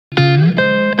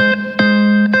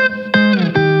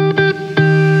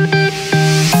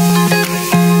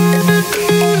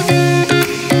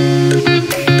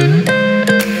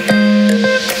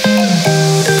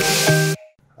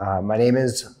name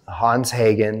is Hans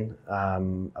Hagen.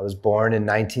 I was born in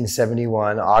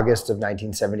 1971, August of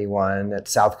 1971, at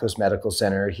South Coast Medical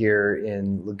Center here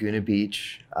in Laguna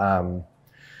Beach.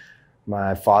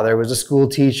 My father was a school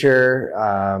teacher,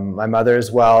 my mother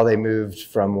as well. They moved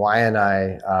from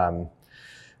Waianae,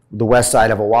 the west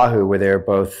side of Oahu, where they were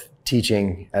both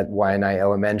teaching at Waianae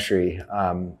Elementary.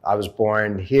 I was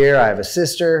born here. I have a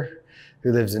sister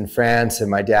who lives in France,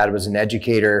 and my dad was an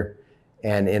educator,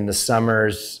 and in the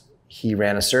summers he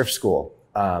ran a surf school.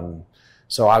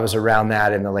 So I was around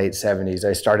that in the late 70s.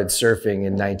 I started surfing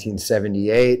in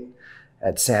 1978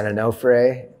 at San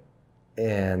Onofre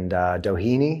and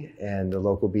Doheny and the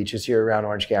local beaches here around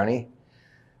Orange County.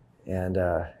 And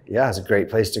yeah, it's a great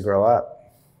place to grow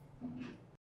up.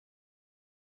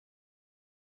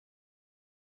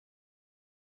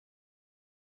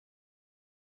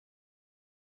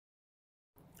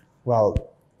 Well,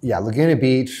 yeah, Laguna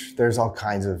Beach, there's all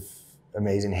kinds of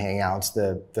amazing hangouts.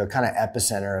 The kind of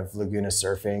epicenter of Laguna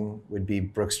surfing would be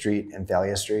Brook Street and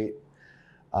Thalia Street.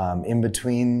 In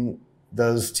between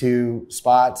those two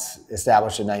spots,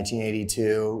 established in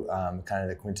 1982, kind of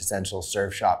the quintessential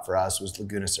surf shop for us was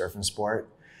Laguna Surf and Sport.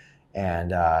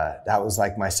 And that was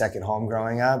like my second home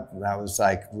growing up. That was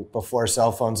like before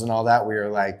cell phones and all that. We were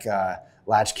like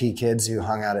latchkey kids who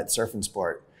hung out at Surf and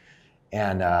Sport.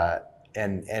 And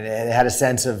it had a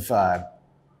sense of,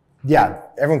 yeah,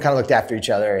 everyone kind of looked after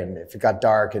each other. And if it got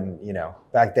dark and, you know,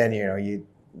 back then, you know, you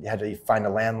had to find a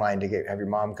landline to have your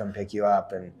mom come pick you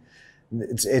up. And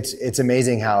it's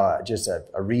amazing how just a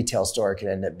retail store can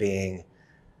end up being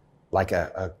like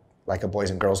a Boys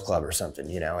and Girls Club or something,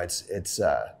 you know, it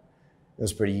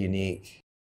was pretty unique.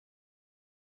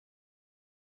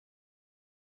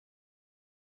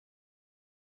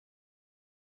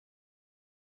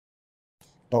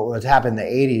 But what happened in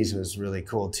the 80s was really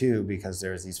cool too, because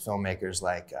there was these filmmakers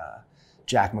like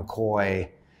Jack McCoy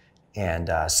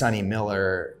and Sonny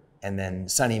Miller, and then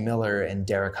Sonny Miller and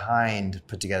Derek Hind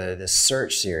put together this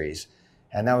Search series.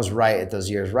 And that was right at those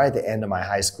years, right at the end of my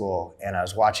high school. And I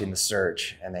was watching The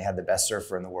Search, and they had the best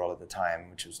surfer in the world at the time,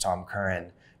 which was Tom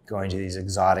Curran, going to these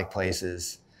exotic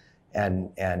places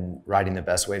and riding the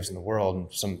best waves in the world.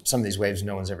 And some of these waves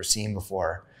no one's ever seen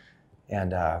before.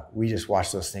 And we just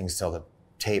watched those things till the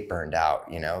tape burned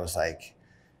out. You know, it was like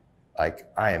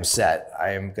I am set.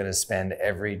 I am going to spend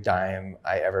every dime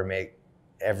I ever make,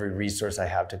 every resource I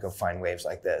have to go find waves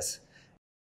like this.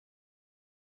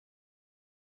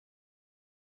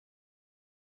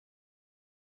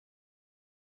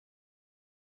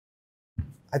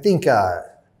 I think a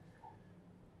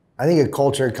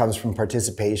culture comes from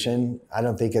participation. I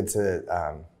don't think it's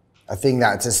a thing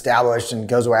that's established and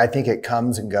goes away. I think it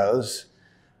comes and goes.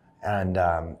 And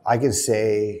I could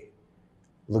say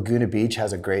Laguna Beach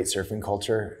has a great surfing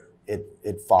culture.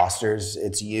 It fosters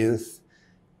its youth.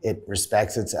 It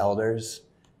respects its elders,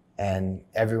 and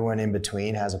everyone in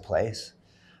between has a place.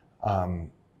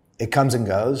 It comes and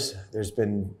goes. There's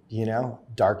been, you know,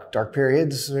 dark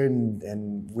periods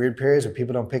and weird periods where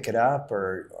people don't pick it up,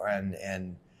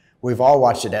 and we've all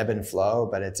watched it ebb and flow.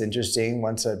 But it's interesting,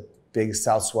 once a big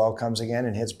south swell comes again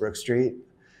and hits Brook Street,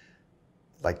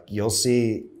 like you'll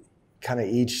see kind of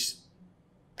each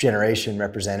generation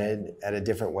represented at a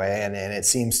different way, and it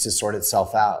seems to sort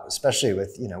itself out, especially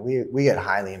with, you know, we get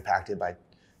highly impacted by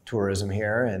tourism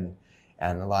here and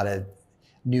a lot of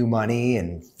new money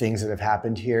and things that have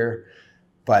happened here.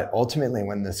 But ultimately,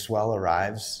 when the swell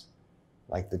arrives,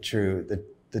 like the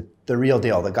real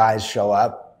deal, the guys show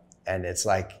up, and it's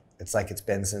like it's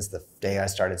been since the day I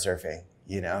started surfing.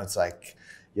 You know, it's like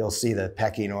you'll see the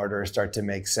pecking order start to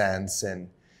make sense,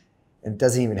 and it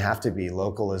doesn't even have to be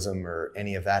localism or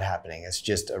any of that happening. It's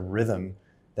just a rhythm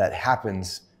that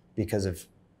happens because of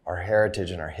our heritage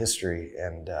and our history,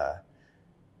 and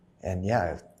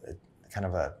yeah, kind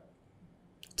of a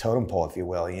totem pole, if you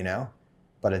will, you know.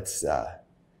 But it's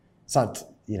not,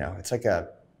 you know, it's like I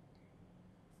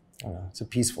don't know, it's a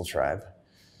peaceful tribe.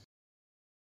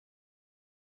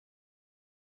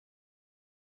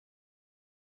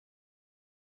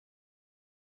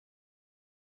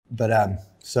 But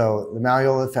so the Mauli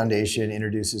Ola Foundation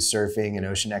introduces surfing and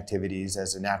ocean activities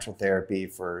as a natural therapy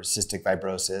for cystic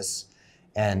fibrosis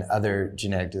and other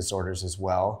genetic disorders as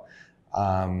well.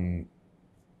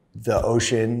 The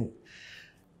ocean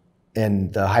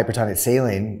and the hypertonic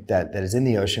saline that is in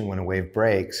the ocean when a wave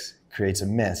breaks creates a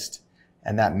mist.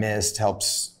 And that mist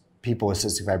helps people with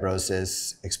cystic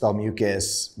fibrosis expel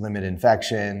mucus, limit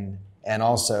infection, and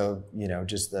also, you know,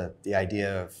 just the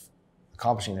idea of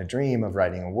accomplishing a dream of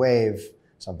riding a wave,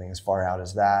 something as far out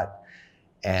as that.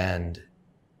 And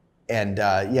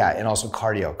yeah, and also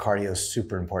cardio. Cardio is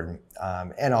super important,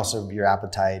 and also your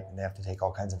appetite. And they have to take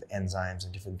all kinds of enzymes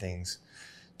and different things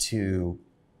to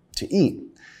eat,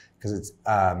 because it's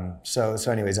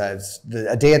so. Anyways, a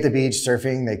day at the beach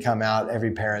surfing. They come out.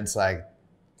 Every parent's like,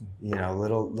 you know,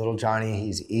 little Johnny.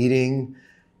 He's eating,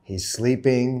 he's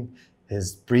sleeping.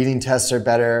 His breathing tests are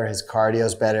better. His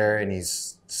cardio's better, and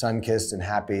he's sun-kissed and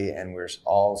happy. And we're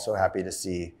all so happy to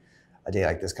see a day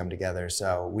like this come together.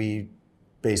 So we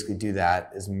basically do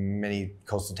that as many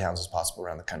coastal towns as possible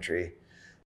around the country.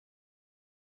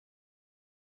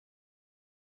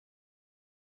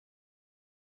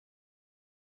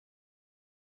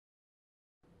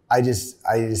 I just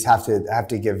have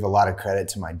to give a lot of credit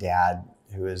to my dad,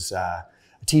 who is a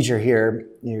teacher here.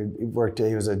 He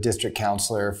was a district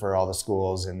counselor for all the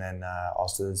schools, and then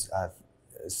also a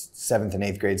 7th and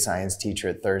 8th grade science teacher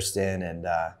at Thurston. And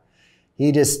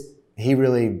he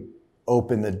really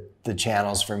opened the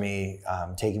channels for me,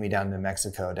 taking me down to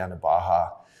Mexico, down to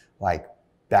Baja, like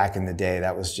back in the day.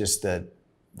 That was just the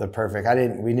perfect.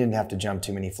 We didn't have to jump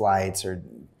too many flights, or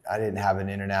I didn't have an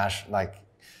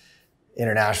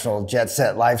international jet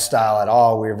set lifestyle at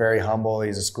all. We were very humble.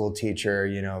 He's a school teacher.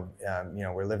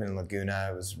 We're living in Laguna.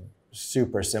 It was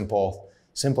super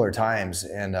simpler times,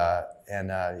 and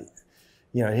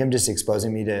him just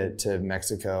exposing me to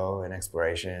Mexico and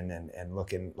exploration and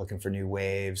looking for new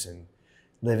waves and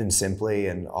living simply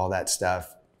and all that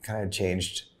stuff kind of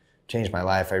changed my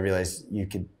life. I realized you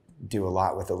could do a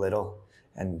lot with a little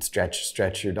and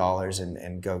stretch your dollars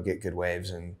and go get good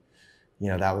waves. And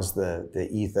that was the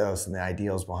ethos and the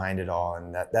ideals behind it all,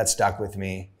 and that stuck with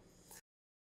me.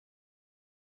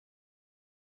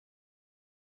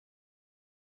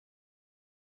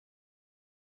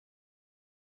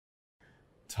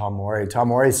 Tom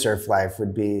Mori's surf life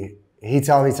would be, he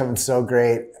told me something so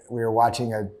great. We were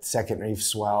watching a second reef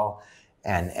swell,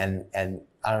 and I don't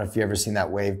know if you've ever seen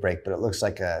that wave break, but it looks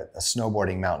like a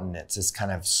snowboarding mountain. It's this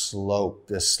kind of slope,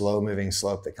 this slow moving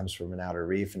slope that comes from an outer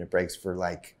reef, and it breaks for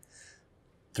like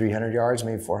 300 yards,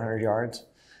 maybe 400 yards.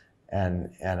 And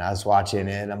I was watching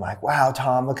it, and I'm like, wow,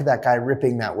 Tom, look at that guy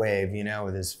ripping that wave,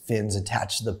 with his fins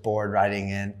attached to the board riding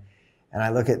in. And I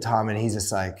look at Tom, and he's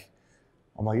just like,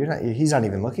 I'm like, he's not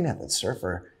even looking at the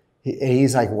surfer.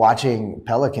 He's like watching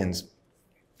pelicans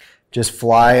just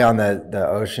fly on the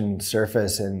ocean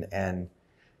surface. And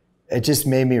it just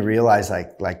made me realize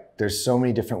like there's so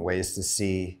many different ways to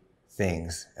see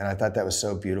things. And I thought that was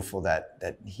so beautiful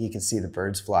that he could see the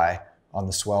birds fly on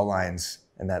the swell lines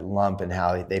and that lump and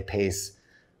how they pace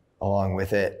along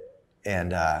with it.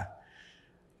 And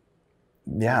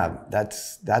yeah,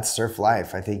 that's surf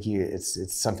life. I think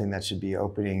it's something that should be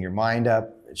opening your mind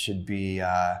up. It should be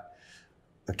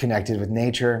connected with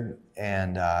nature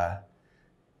and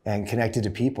connected to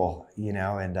people,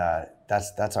 and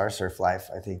that's our surf life.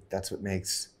 I think that's what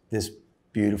makes this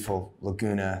beautiful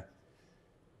Laguna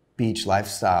Beach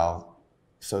lifestyle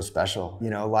so special.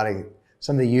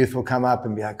 Some of the youth will come up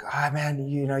and be like, "Ah, man,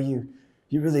 you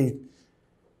really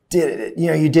did it.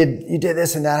 You did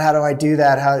this and that. How do I do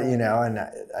that? How?" And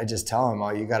I just tell them,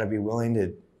 "Oh, you got to be willing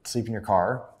to sleep in your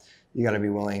car. You got to be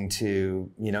willing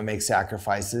to make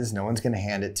sacrifices. No one's going to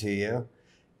hand it to you,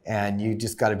 and you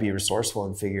just got to be resourceful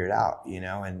and figure it out.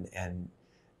 And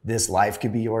this life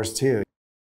could be yours too."